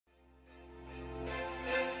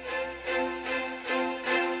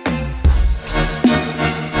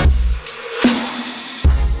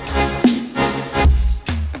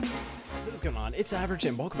it's Average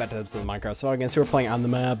and welcome back to the episode of Minecraft. So again, so we're playing on the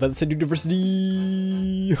map, Valleyside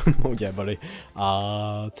University. Oh yeah, buddy.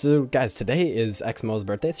 So guys, today is Xmo's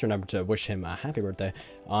birthday, so remember to wish him a happy birthday.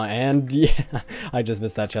 And yeah, I just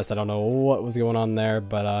missed that chest. I don't know what was going on there,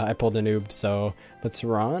 but I pulled a noob, so let's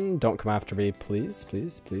run. Don't come after me, please,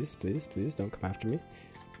 please, please, please, please, don't come after me.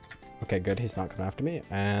 Okay, good, he's not coming after me.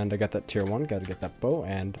 And I got that tier 1, gotta get that bow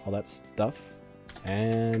and all that stuff.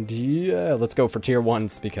 And yeah, let's go for tier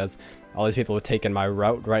 1s because all these people have taken my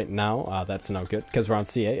route right now. That's no good because we're on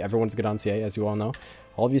CA. Everyone's good on CA, as you all know.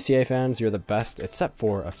 All of you CA fans, you're the best, except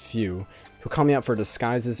for a few who call me out for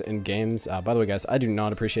disguises in games. By the way, guys, I do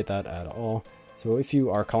not appreciate that at all. So if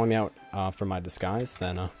you are calling me out for my disguise,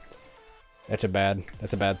 then that's a bad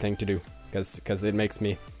thing to do because it makes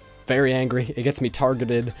me very angry. It gets me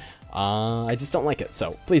targeted. I just don't like it.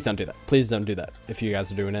 So please don't do that. Please don't do that if you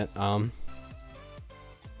guys are doing it.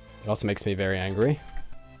 It also makes me very angry.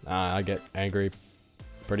 I get angry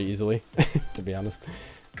pretty easily, to be honest.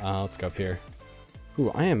 Let's go up here.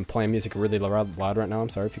 Ooh, I am playing music really loud right now. I'm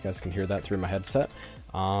sorry if you guys can hear that through my headset.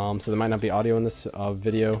 So there might not be audio in this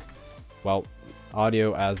video. Well,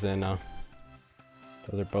 audio as in,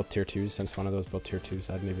 those are both tier 2s, since one of those both tier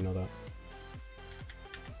 2s. I didn't even know that.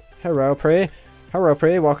 Hello, Prey. Hello,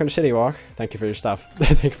 Prey. Welcome to Shitty Walk. Thank you for your stuff.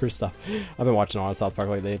 Thank you for your stuff. I've been watching a lot of South Park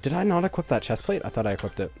lately. Did I not equip that chest plate? I thought I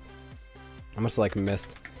equipped it. I must have, like,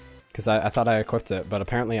 missed. Because I thought I equipped it, but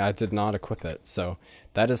apparently I did not equip it. So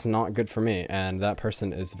that is not good for me. And that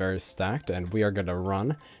person is very stacked, and we are going to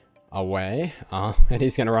run away. And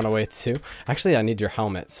he's going to run away too. Actually, I need your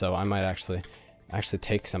helmet, so I might actually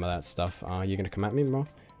take some of that stuff. You going to come at me,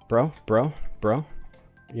 bro? Bro?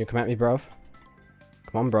 You come at me, bro?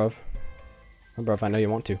 Come on, bro. Oh, bro, I know you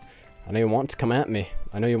want to. I know you want to come at me.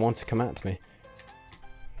 I know you want to come at me.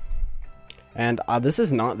 And this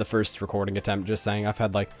is not the first recording attempt, just saying. I've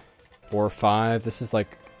had like 4 or 5. This is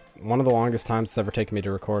like one of the longest times it's ever taken me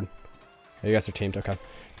to record. Oh, you guys are teamed, okay.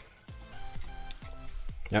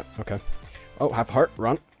 Yep, okay. Oh, have heart,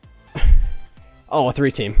 run. Oh, a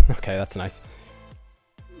 3 team. Okay, that's nice.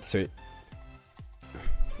 Sweet.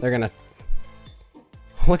 They're gonna...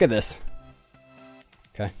 Look at this.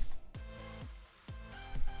 Okay.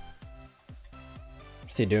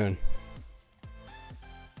 What's he doing?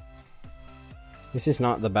 He's just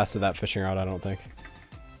not the best at that fishing rod, I don't think.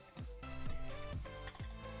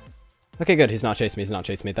 Okay, good. He's not chasing me. He's not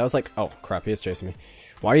chasing me. That was like... Oh, crap. He is chasing me.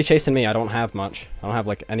 Why are you chasing me? I don't have much. I don't have,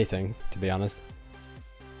 like, anything, to be honest.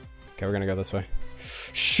 Okay, we're gonna go this way.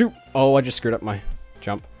 Shoot! Oh, I just screwed up my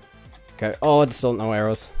jump. Okay. Oh, I just don't know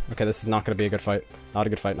arrows. Okay, this is not gonna be a good fight. Not a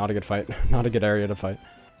good fight. Not a good fight. Not a good area to fight.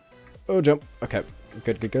 Oh, jump. Okay.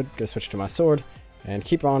 Good, good, good. Gonna switch to my sword. And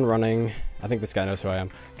keep on running. I think this guy knows who I am.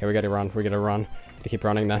 Okay, we gotta run. We gotta run. Gotta keep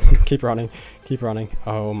running then. Keep running. Keep running.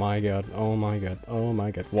 Oh my god. Oh my god. Oh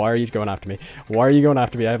my god. Why are you going after me? Why are you going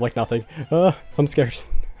after me? I have like nothing. I'm scared.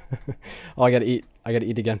 Oh, I gotta eat. I gotta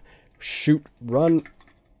eat again. Shoot. Run.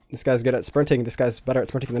 This guy's good at sprinting. This guy's better at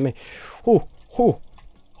sprinting than me. Oh, oh,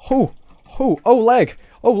 oh, oh, oh, leg.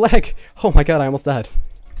 Oh, leg. Oh my god, I almost died.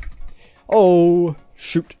 Oh,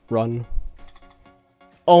 shoot. Run.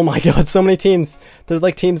 Oh my god, so many teams. There's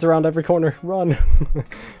like teams around every corner. Run.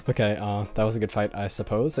 Okay, that was a good fight, I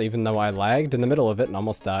suppose, even though I lagged in the middle of it and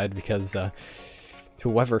almost died because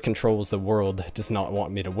whoever controls the world does not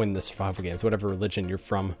want me to win the survival games. Whatever religion you're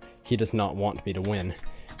from, he does not want me to win.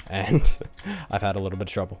 And I've had a little bit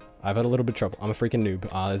of trouble. I'm a freaking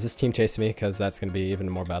noob. Is this team chasing me? Because that's going to be even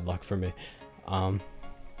more bad luck for me. I'm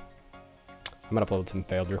going to upload some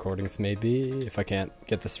failed recordings, maybe. If I can't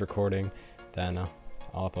get this recording, then...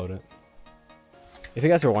 I'll upload it. If you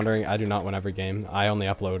guys are wondering, I do not win every game. I only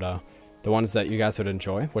upload the ones that you guys would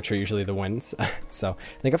enjoy, which are usually the wins. So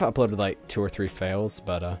I think I've uploaded like 2 or 3 fails,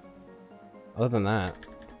 but other than that,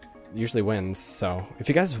 usually wins. So if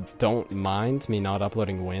you guys don't mind me not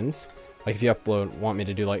uploading wins, like if you want me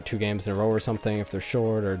to do like 2 games in a row or something, if they're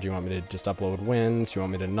short, or do you want me to just upload wins? Do you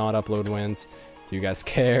want me to not upload wins? Do you guys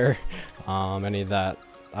care? Any of that?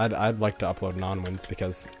 I'd like to upload non-wins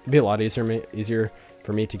because it'd be a lot easier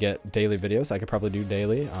for me to get daily videos. I could probably do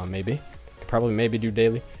daily, maybe. Maybe do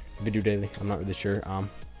daily. I'm not really sure. I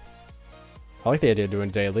like the idea of doing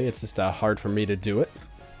daily. It's just hard for me to do it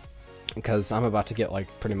because I'm about to get like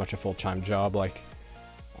pretty much a full-time job, like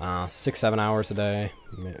 6-7 hours a day,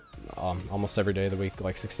 almost every day of the week,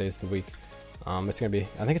 like 6 days of the week. I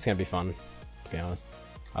think it's gonna be fun, to be honest.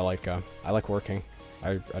 I like working.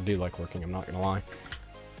 I do like working. I'm not gonna lie.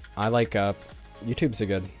 I like YouTube's a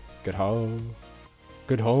good hoe.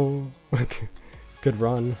 Good run.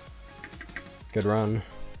 Good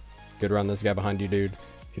run. There's a guy behind you, dude.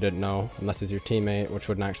 If you didn't know, unless he's your teammate, which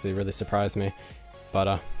wouldn't actually really surprise me.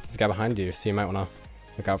 But this guy behind you, so you might want to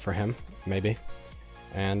look out for him, maybe.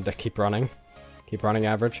 And keep running. Keep running,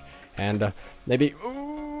 average. And maybe...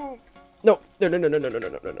 Ooh, no! No, no, no, no, no, no, no,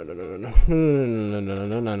 no, no, no,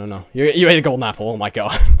 no, no, no, no. You ate a golden apple, oh my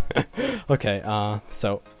god. Okay,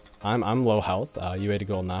 so I'm low health. You ate a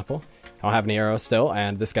golden apple. I don't have any arrows still,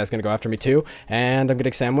 and this guy's gonna go after me too. And I'm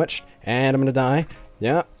getting sandwiched, and I'm gonna die.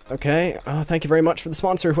 Yeah, okay. Thank you very much for the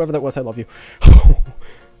sponsor, whoever that was, I love you.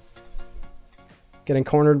 Getting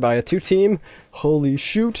cornered by a 2-team. Holy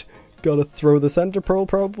shoot. Gotta throw the center pearl,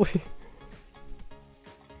 probably.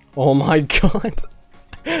 Oh my god.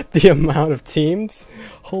 The amount of teams.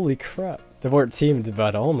 Holy crap. They weren't teamed,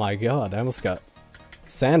 but oh my god. I almost got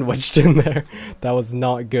sandwiched in there. That was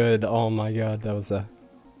not good. Oh my god. That was a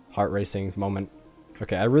heart-racing moment.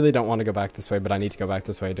 Okay, I really don't want to go back this way, but I need to go back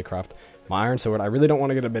this way to craft my iron sword. I really don't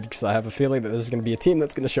want to get a mid because I have a feeling that there's going to be a team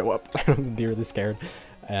that's going to show up. I'm going to be really scared.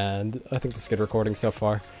 And I think this is good recording so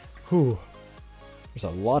far. Whew. There's a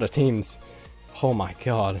lot of teams. Oh my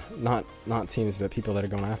god. Not teams, but people that are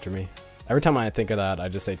going after me. Every time I think of that, I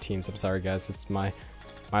just say teams. I'm sorry, guys. It's my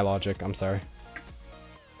logic. I'm sorry.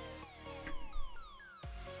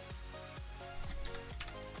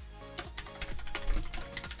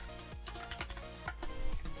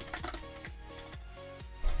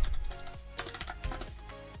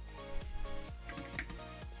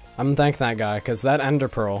 I'm thanking that guy, because that ender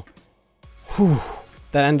pearl, whew,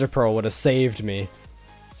 that ender pearl would have saved me.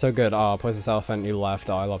 So good. Oh, Poisonous Elephant, you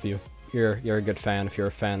left. Oh, I love you. You're a good fan if you're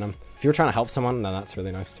a fan. If you're trying to help someone, then that's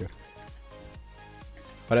really nice too.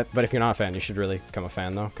 But if you're not a fan, you should really become a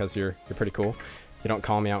fan though, because you're pretty cool. You don't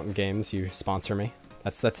call me out in games, you sponsor me.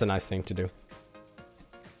 That's a nice thing to do.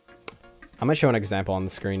 I might show an example on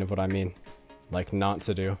the screen of what I mean, like not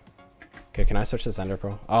to do. Okay, can I switch to ender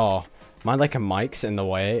pearl? Oh. My like a mic's in the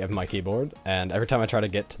way of my keyboard, and every time I try to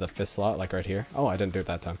get to the fifth slot, like right here. Oh, I didn't do it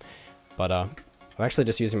that time. But I'm actually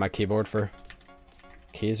just using my keyboard for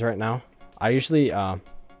keys right now. I usually I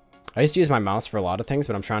used to use my mouse for a lot of things,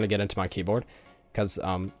 but I'm trying to get into my keyboard because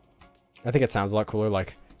I think it sounds a lot cooler.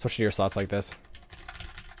 Like switch to your slots like this.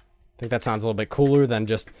 I think that sounds a little bit cooler than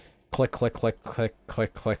just click, click, click, click,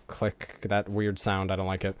 click, click, click. That weird sound. I don't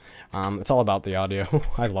like it. It's all about the audio.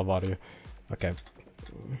 I love audio. Okay.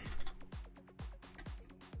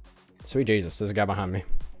 Sweet Jesus, there's a guy behind me.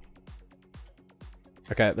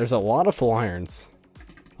 Okay, there's a lot of full irons.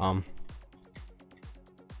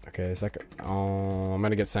 Okay, is that... Oh, I'm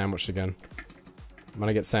gonna get sandwiched again. I'm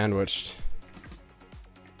gonna get sandwiched.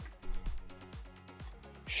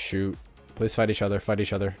 Shoot. Please fight each other, fight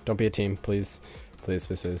each other. Don't be a team, please. Please,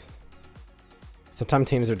 please, please. Sometimes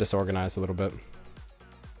teams are disorganized a little bit.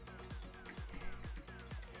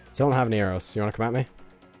 Still don't have any arrows. You wanna come at me?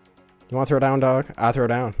 You wanna throw down, dog? I throw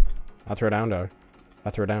down. I throw down, dog. I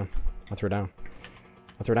throw down. I throw down.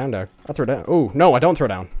 I throw down, dog. I throw down. Oh, no, I don't throw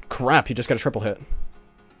down. Crap, you just got a triple hit.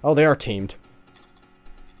 Oh, they are teamed.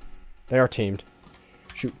 They are teamed.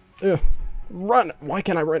 Shoot. Ugh. Run! Why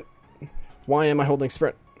can't I run? Why am I holding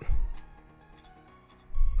sprint?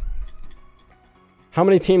 How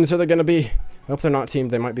many teams are there gonna be? I hope they're not teamed.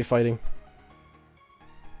 They might be fighting.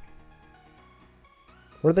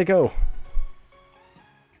 Where'd they go?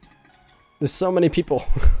 There's so many people.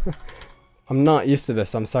 I'm not used to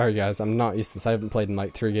this. I'm sorry, guys. I'm not used to this. I haven't played in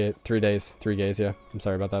like 3 days. 3 days, yeah. I'm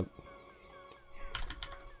sorry about that.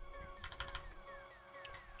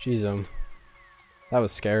 Jeez, that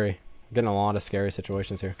was scary. I'm getting a lot of scary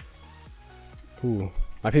situations here. Ooh.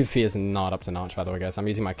 My PvP is not up to notch, by the way, guys. I'm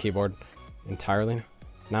using my keyboard entirely.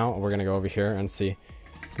 Now, we're gonna go over here and see.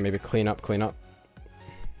 Maybe clean up. I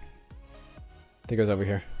think it was over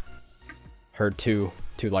here. Heard two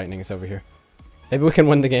lightnings over here. Maybe we can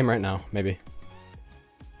win the game right now. Maybe.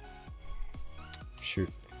 Shoot.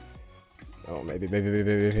 Oh, maybe.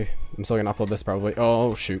 I'm still gonna upload this probably.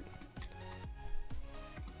 Oh, shoot.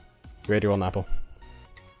 You ready to roll an apple?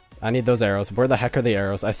 I need those arrows. Where the heck are the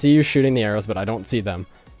arrows? I see you shooting the arrows, but I don't see them.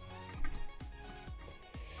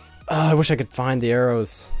 I wish I could find the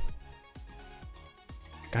arrows.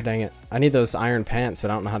 God dang it. I need those iron pants,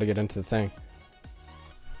 but I don't know how to get into the thing.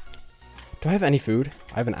 Do I have any food?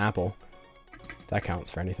 I have an apple. That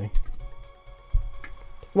counts for anything.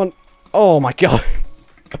 One. Oh my god.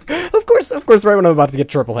 Of course, right when I'm about to get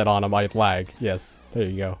triple hit on him, I lag. Yes, there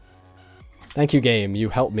you go. Thank you, game. You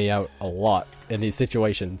helped me out a lot in these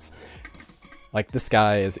situations. Like, this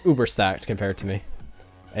guy is uber stacked compared to me.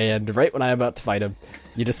 And right when I'm about to fight him,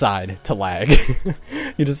 you decide to lag.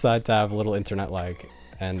 You decide to have a little internet lag.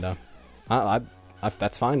 And,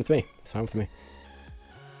 that's fine with me. It's fine with me.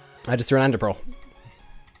 I just threw an ender pearl.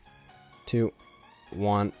 2,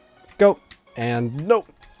 1, go. And nope.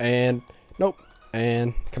 And nope.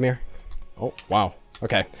 And come here. Oh, wow.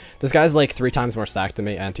 Okay. This guy's like 3 times more stacked than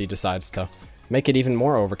me, and he decides to make it even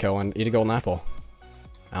more overkill and eat a golden apple.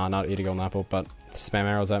 Not eat a golden apple, but spam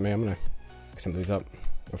arrows at me. I'm gonna pick some of these up.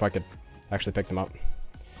 If I could actually pick them up.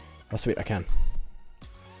 Oh, sweet, I can.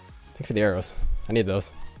 Thank you for the arrows. I need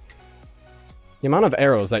those. The amount of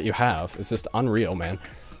arrows that you have is just unreal, man.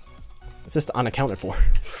 It's just unaccounted for.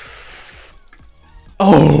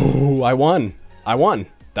 Oh, I won. I won.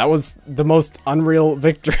 That was the most unreal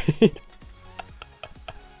victory.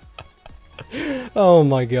 Oh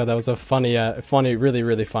my god, that was a funny, really,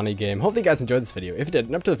 really funny game. Hopefully you guys enjoyed this video. If you did,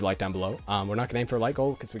 remember to leave a like down below. We're not gonna aim for a like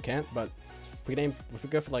goal because we can't, but if we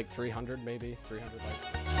go for like 300, maybe 300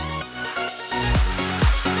 likes.